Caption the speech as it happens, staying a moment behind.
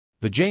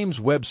The James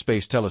Webb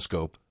Space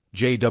Telescope,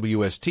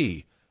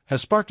 JWST,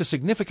 has sparked a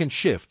significant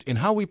shift in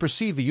how we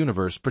perceive the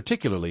universe,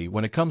 particularly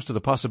when it comes to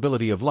the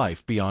possibility of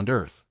life beyond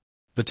Earth.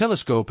 The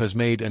telescope has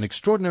made an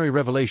extraordinary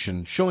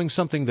revelation showing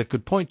something that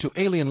could point to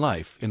alien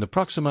life in the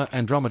Proxima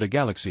Andromeda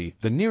galaxy,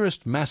 the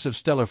nearest massive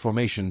stellar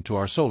formation to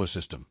our solar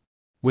system.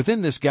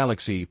 Within this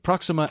galaxy,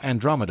 Proxima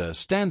Andromeda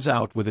stands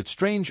out with its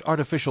strange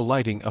artificial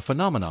lighting, a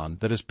phenomenon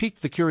that has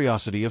piqued the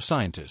curiosity of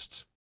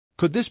scientists.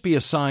 Could this be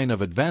a sign of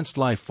advanced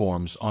life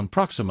forms on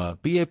Proxima,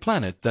 be a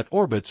planet that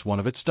orbits one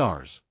of its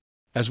stars?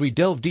 As we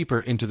delve deeper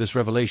into this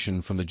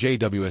revelation from the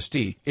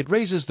JWST, it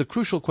raises the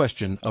crucial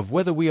question of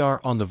whether we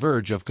are on the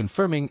verge of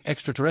confirming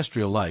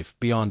extraterrestrial life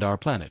beyond our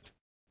planet.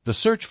 The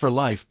search for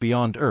life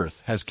beyond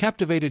Earth has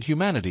captivated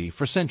humanity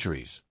for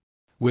centuries.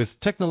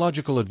 With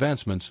technological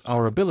advancements,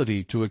 our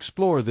ability to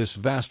explore this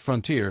vast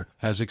frontier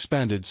has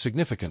expanded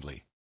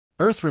significantly.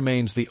 Earth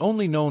remains the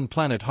only known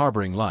planet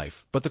harboring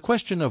life, but the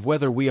question of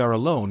whether we are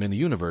alone in the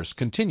universe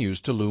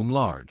continues to loom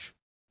large.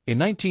 In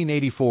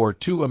 1984,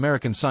 two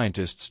American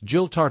scientists,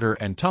 Jill Tarter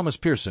and Thomas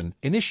Pearson,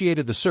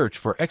 initiated the Search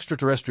for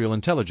Extraterrestrial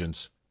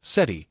Intelligence,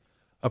 SETI,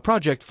 a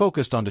project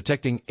focused on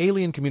detecting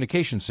alien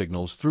communication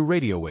signals through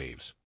radio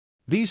waves.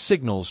 These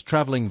signals,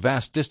 traveling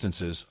vast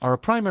distances, are a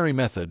primary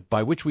method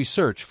by which we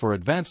search for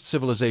advanced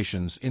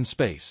civilizations in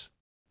space.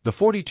 The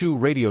 42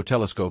 radio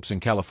telescopes in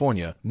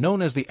California,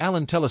 known as the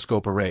Allen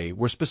Telescope Array,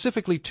 were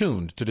specifically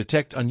tuned to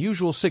detect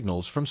unusual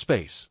signals from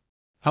space.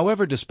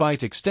 However,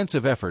 despite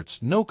extensive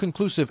efforts, no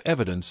conclusive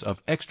evidence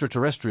of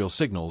extraterrestrial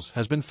signals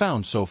has been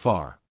found so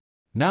far.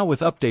 Now,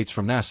 with updates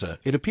from NASA,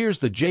 it appears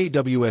the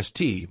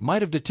JWST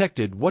might have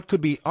detected what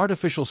could be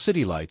artificial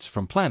city lights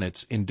from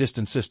planets in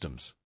distant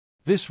systems.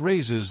 This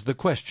raises the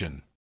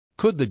question: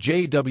 could the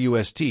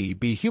JWST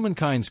be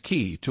humankind's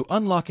key to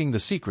unlocking the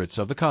secrets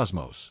of the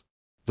cosmos?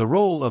 The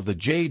role of the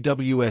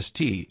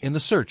JWST in the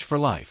search for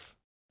life.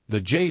 The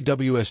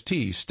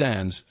JWST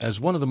stands as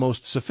one of the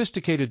most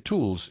sophisticated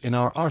tools in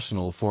our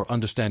arsenal for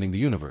understanding the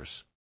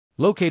universe.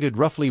 Located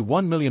roughly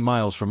 1 million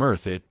miles from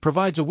Earth, it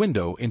provides a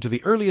window into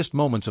the earliest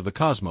moments of the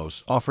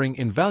cosmos, offering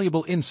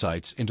invaluable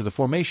insights into the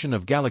formation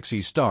of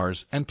galaxies,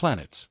 stars, and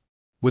planets.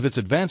 With its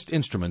advanced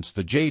instruments,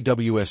 the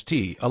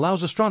JWST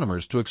allows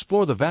astronomers to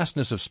explore the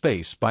vastness of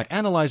space by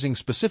analyzing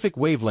specific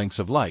wavelengths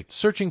of light,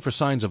 searching for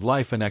signs of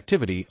life and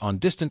activity on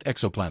distant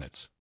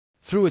exoplanets.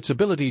 Through its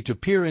ability to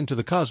peer into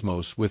the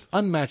cosmos with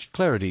unmatched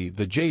clarity,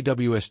 the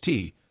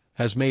JWST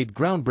has made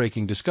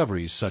groundbreaking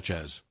discoveries such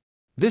as: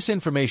 this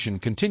information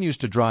continues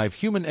to drive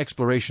human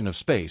exploration of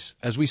space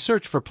as we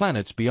search for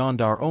planets beyond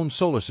our own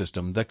solar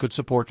system that could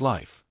support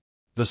life.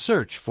 The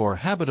search for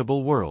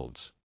habitable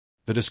worlds.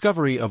 The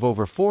discovery of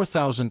over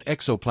 4,000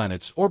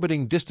 exoplanets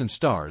orbiting distant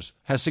stars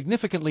has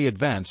significantly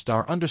advanced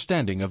our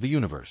understanding of the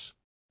universe.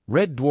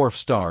 Red dwarf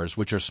stars,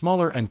 which are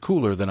smaller and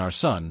cooler than our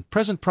Sun,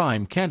 present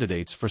prime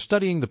candidates for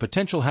studying the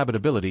potential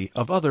habitability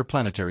of other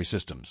planetary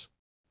systems.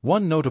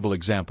 One notable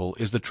example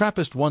is the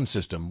TRAPPIST-1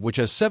 system, which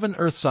has 7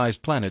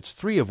 Earth-sized planets,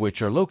 3 of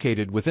which are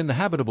located within the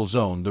habitable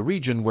zone, the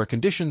region where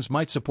conditions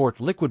might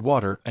support liquid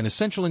water, an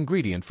essential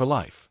ingredient for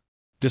life.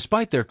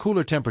 Despite their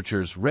cooler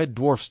temperatures, red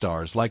dwarf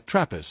stars like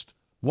TRAPPIST-1,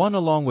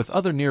 along with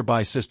other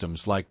nearby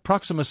systems like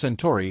Proxima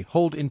Centauri,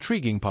 hold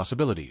intriguing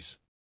possibilities.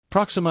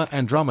 Proxima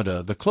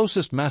Andromeda, the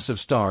closest massive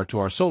star to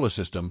our solar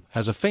system,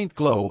 has a faint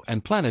glow,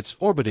 and planets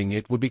orbiting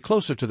it would be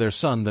closer to their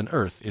sun than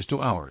Earth is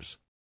to ours.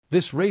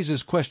 This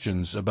raises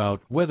questions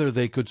about whether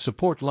they could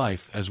support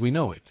life as we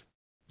know it.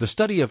 The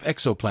study of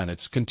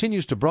exoplanets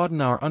continues to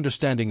broaden our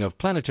understanding of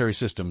planetary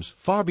systems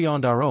far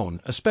beyond our own,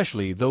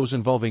 especially those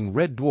involving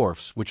red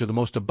dwarfs, which are the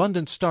most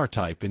abundant star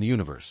type in the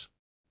universe.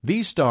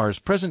 These stars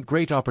present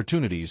great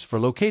opportunities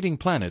for locating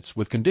planets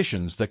with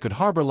conditions that could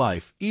harbor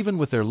life even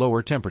with their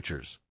lower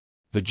temperatures.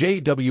 The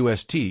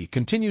JWST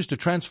continues to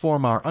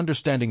transform our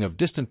understanding of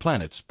distant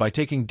planets by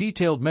taking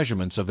detailed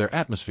measurements of their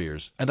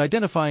atmospheres and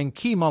identifying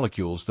key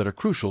molecules that are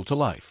crucial to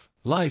life.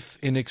 Life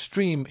in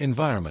extreme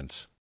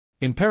environments.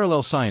 In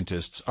parallel,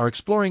 scientists are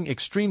exploring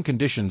extreme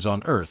conditions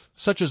on Earth,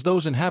 such as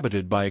those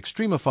inhabited by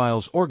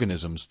extremophiles,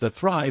 organisms that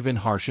thrive in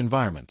harsh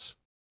environments.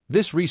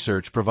 This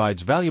research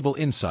provides valuable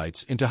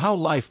insights into how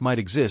life might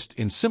exist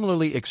in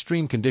similarly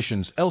extreme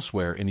conditions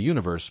elsewhere in the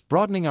universe,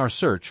 broadening our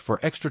search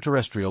for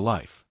extraterrestrial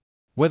life.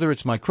 Whether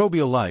it's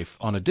microbial life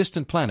on a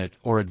distant planet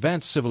or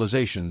advanced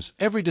civilizations,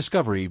 every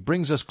discovery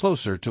brings us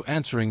closer to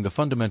answering the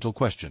fundamental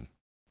question: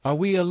 are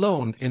we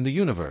alone in the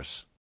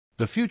universe?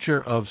 The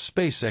future of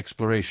space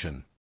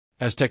exploration.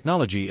 As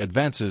technology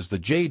advances, the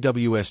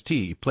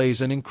JWST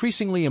plays an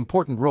increasingly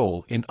important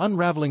role in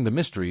unraveling the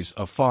mysteries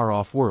of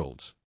far-off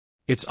worlds.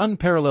 Its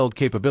unparalleled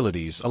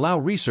capabilities allow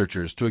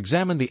researchers to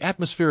examine the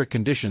atmospheric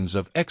conditions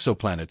of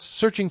exoplanets,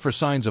 searching for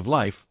signs of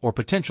life or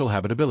potential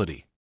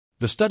habitability.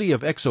 The study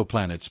of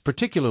exoplanets,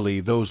 particularly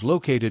those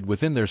located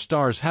within their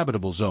stars'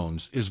 habitable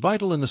zones, is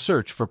vital in the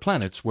search for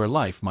planets where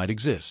life might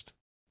exist.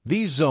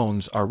 These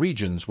zones are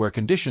regions where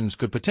conditions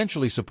could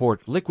potentially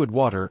support liquid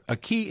water, a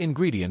key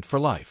ingredient for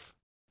life.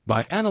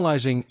 By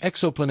analyzing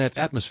exoplanet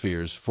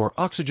atmospheres for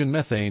oxygen,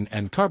 methane,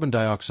 and carbon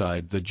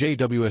dioxide, the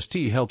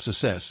JWST helps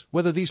assess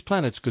whether these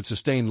planets could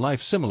sustain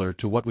life similar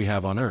to what we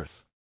have on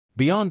Earth.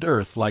 Beyond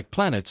Earth-like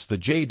planets, the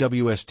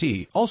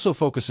JWST also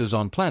focuses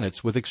on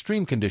planets with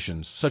extreme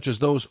conditions, such as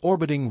those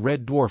orbiting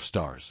red dwarf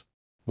stars.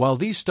 While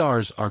these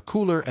stars are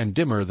cooler and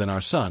dimmer than our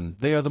Sun,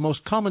 they are the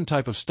most common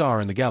type of star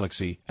in the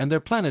galaxy, and their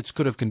planets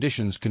could have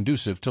conditions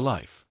conducive to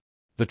life.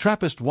 The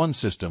TRAPPIST-1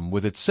 system,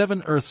 with its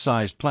 7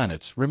 Earth-sized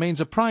planets, remains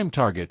a prime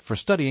target for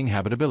studying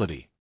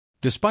habitability.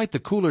 Despite the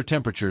cooler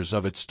temperatures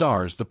of its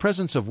stars, the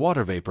presence of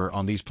water vapor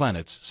on these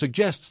planets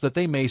suggests that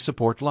they may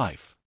support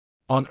life.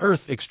 On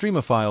Earth,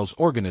 extremophiles,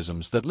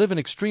 organisms that live in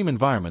extreme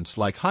environments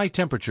like high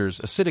temperatures,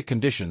 acidic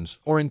conditions,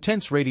 or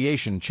intense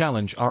radiation,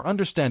 challenge our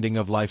understanding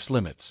of life's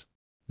limits.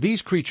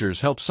 These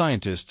creatures help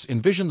scientists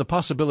envision the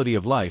possibility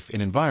of life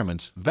in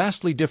environments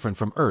vastly different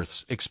from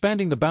Earth's,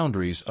 expanding the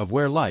boundaries of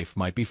where life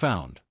might be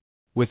found.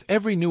 With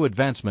every new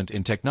advancement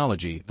in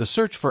technology, the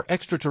search for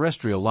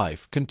extraterrestrial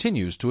life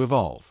continues to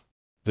evolve.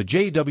 The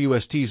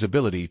JWST's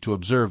ability to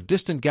observe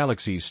distant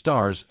galaxies,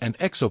 stars, and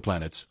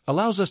exoplanets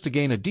allows us to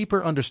gain a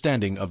deeper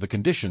understanding of the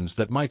conditions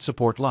that might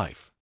support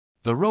life.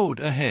 The road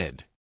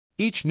ahead.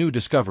 Each new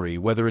discovery,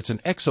 whether it's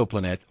an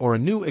exoplanet or a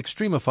new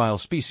extremophile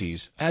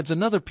species, adds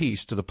another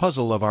piece to the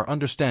puzzle of our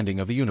understanding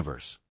of the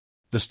universe.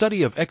 The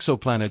study of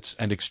exoplanets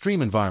and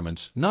extreme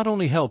environments not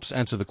only helps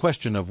answer the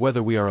question of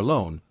whether we are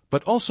alone,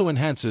 but also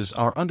enhances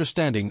our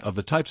understanding of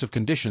the types of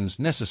conditions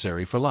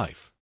necessary for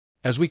life.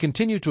 As we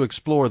continue to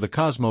explore the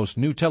cosmos,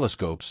 new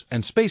telescopes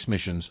and space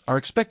missions are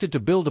expected to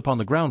build upon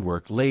the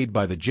groundwork laid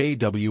by the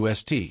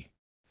JWST.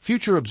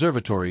 Future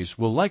observatories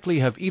will likely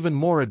have even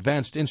more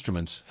advanced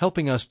instruments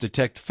helping us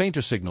detect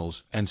fainter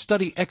signals and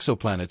study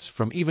exoplanets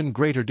from even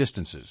greater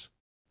distances.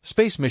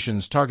 Space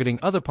missions targeting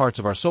other parts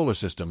of our solar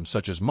system,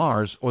 such as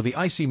Mars or the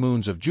icy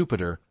moons of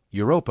Jupiter,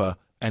 Europa,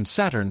 and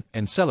Saturn,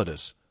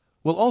 Enceladus,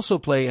 will also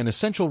play an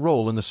essential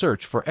role in the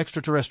search for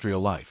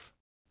extraterrestrial life.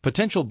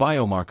 Potential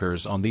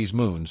biomarkers on these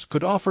moons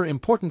could offer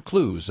important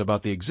clues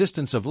about the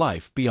existence of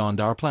life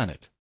beyond our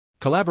planet.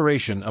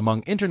 Collaboration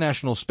among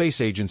international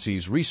space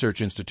agencies,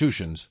 research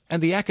institutions,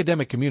 and the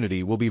academic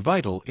community will be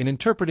vital in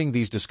interpreting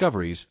these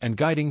discoveries and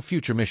guiding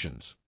future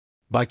missions.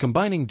 By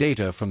combining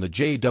data from the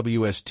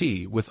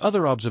JWST with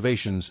other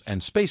observations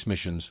and space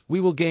missions, we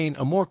will gain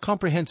a more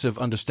comprehensive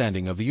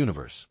understanding of the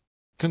universe.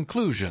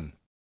 Conclusion.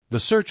 The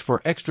search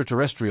for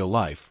extraterrestrial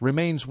life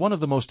remains one of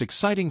the most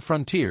exciting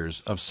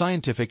frontiers of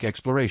scientific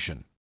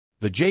exploration.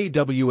 The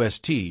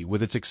JWST,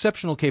 with its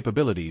exceptional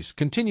capabilities,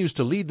 continues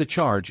to lead the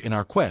charge in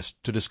our quest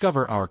to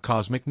discover our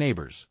cosmic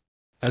neighbors.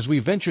 As we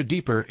venture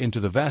deeper into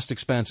the vast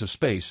expanse of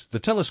space, the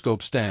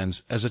telescope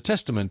stands as a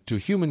testament to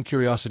human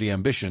curiosity,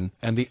 ambition,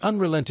 and the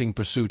unrelenting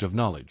pursuit of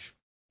knowledge.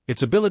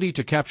 Its ability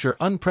to capture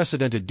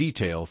unprecedented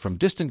detail from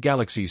distant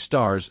galaxies,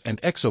 stars,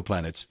 and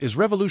exoplanets is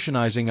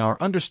revolutionizing our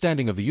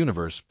understanding of the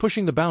universe,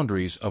 pushing the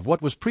boundaries of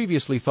what was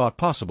previously thought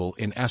possible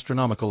in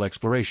astronomical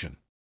exploration.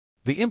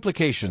 The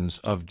implications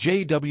of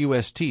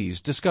JWST's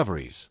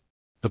discoveries.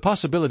 The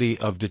possibility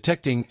of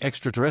detecting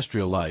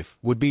extraterrestrial life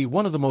would be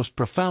one of the most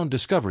profound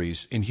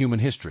discoveries in human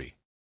history.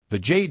 The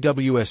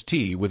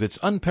JWST, with its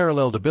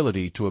unparalleled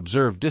ability to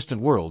observe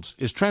distant worlds,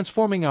 is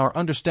transforming our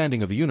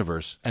understanding of the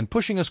universe and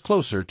pushing us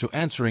closer to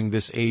answering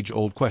this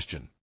age-old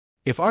question.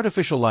 If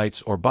artificial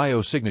lights or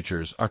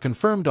biosignatures are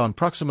confirmed on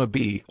Proxima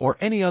b or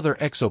any other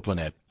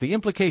exoplanet, the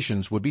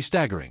implications would be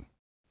staggering.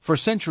 For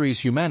centuries,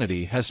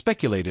 humanity has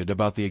speculated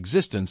about the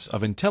existence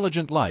of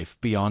intelligent life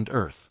beyond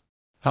Earth.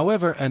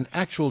 However, an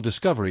actual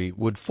discovery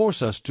would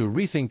force us to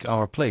rethink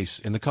our place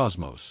in the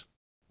cosmos.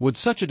 Would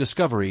such a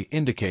discovery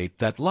indicate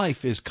that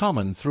life is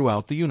common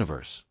throughout the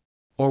universe?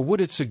 Or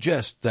would it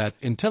suggest that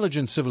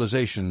intelligent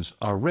civilizations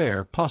are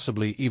rare,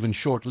 possibly even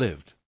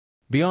short-lived?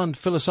 Beyond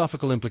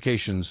philosophical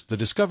implications, the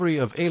discovery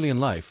of alien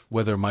life,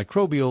 whether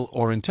microbial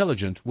or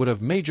intelligent, would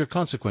have major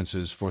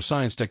consequences for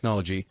science,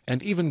 technology,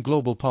 and even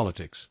global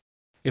politics.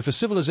 If a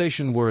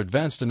civilization were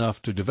advanced enough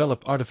to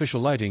develop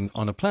artificial lighting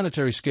on a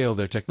planetary scale,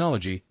 their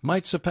technology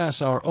might surpass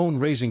our own,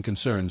 raising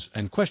concerns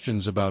and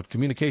questions about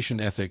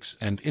communication ethics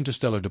and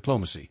interstellar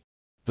diplomacy.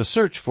 The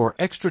search for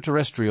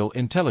extraterrestrial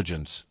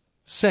intelligence.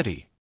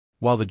 SETI.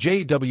 While the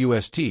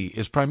JWST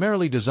is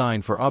primarily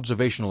designed for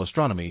observational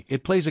astronomy,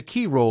 it plays a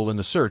key role in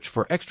the search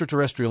for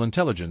extraterrestrial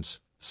intelligence,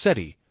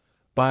 SETI,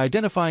 by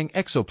identifying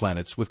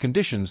exoplanets with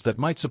conditions that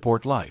might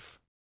support life.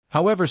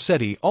 However,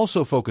 SETI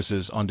also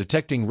focuses on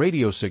detecting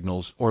radio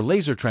signals or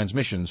laser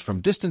transmissions from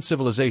distant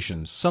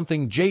civilizations,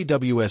 something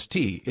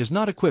JWST is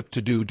not equipped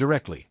to do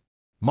directly.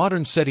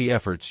 Modern SETI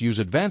efforts use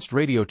advanced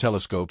radio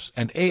telescopes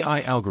and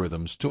AI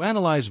algorithms to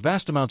analyze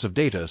vast amounts of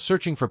data,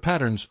 searching for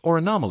patterns or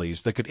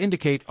anomalies that could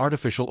indicate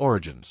artificial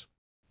origins.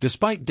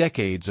 Despite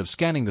decades of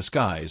scanning the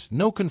skies,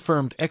 no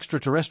confirmed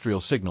extraterrestrial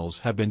signals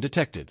have been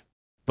detected.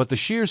 But the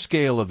sheer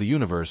scale of the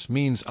universe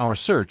means our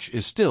search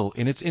is still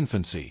in its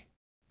infancy.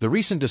 The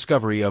recent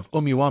discovery of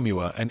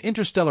Oumuamua, an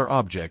interstellar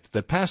object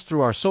that passed through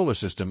our solar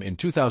system in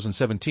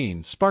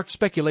 2017, sparked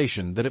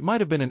speculation that it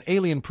might have been an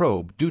alien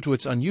probe due to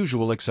its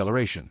unusual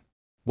acceleration.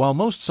 While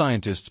most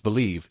scientists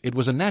believe it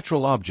was a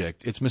natural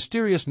object, its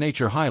mysterious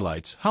nature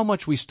highlights how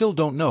much we still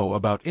don't know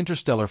about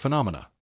interstellar phenomena.